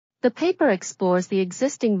The paper explores the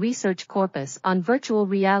existing research corpus on virtual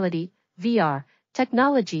reality, VR,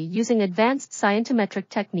 technology using advanced scientometric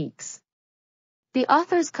techniques. The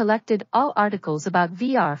authors collected all articles about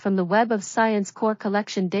VR from the Web of Science Core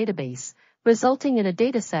Collection database, resulting in a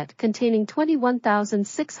dataset containing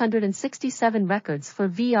 21,667 records for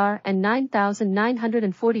VR and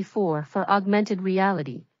 9,944 for augmented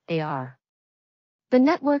reality, AR. The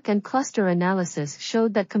network and cluster analysis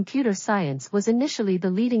showed that computer science was initially the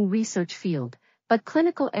leading research field, but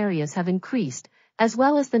clinical areas have increased, as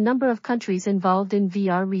well as the number of countries involved in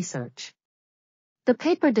VR research. The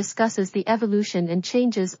paper discusses the evolution and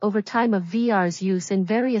changes over time of VR's use in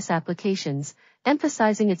various applications,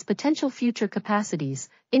 emphasizing its potential future capacities,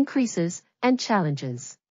 increases, and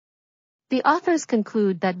challenges. The authors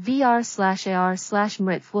conclude that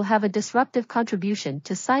VR/AR/MRIF will have a disruptive contribution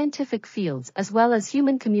to scientific fields as well as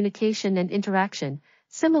human communication and interaction,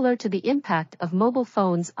 similar to the impact of mobile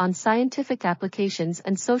phones on scientific applications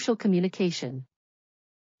and social communication.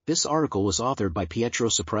 This article was authored by Pietro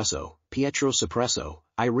Cipresso,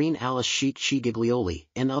 Irene Alice Chicchi Giglioli,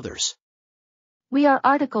 and others. We are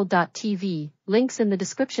RTCLTV, links in the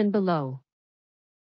description below.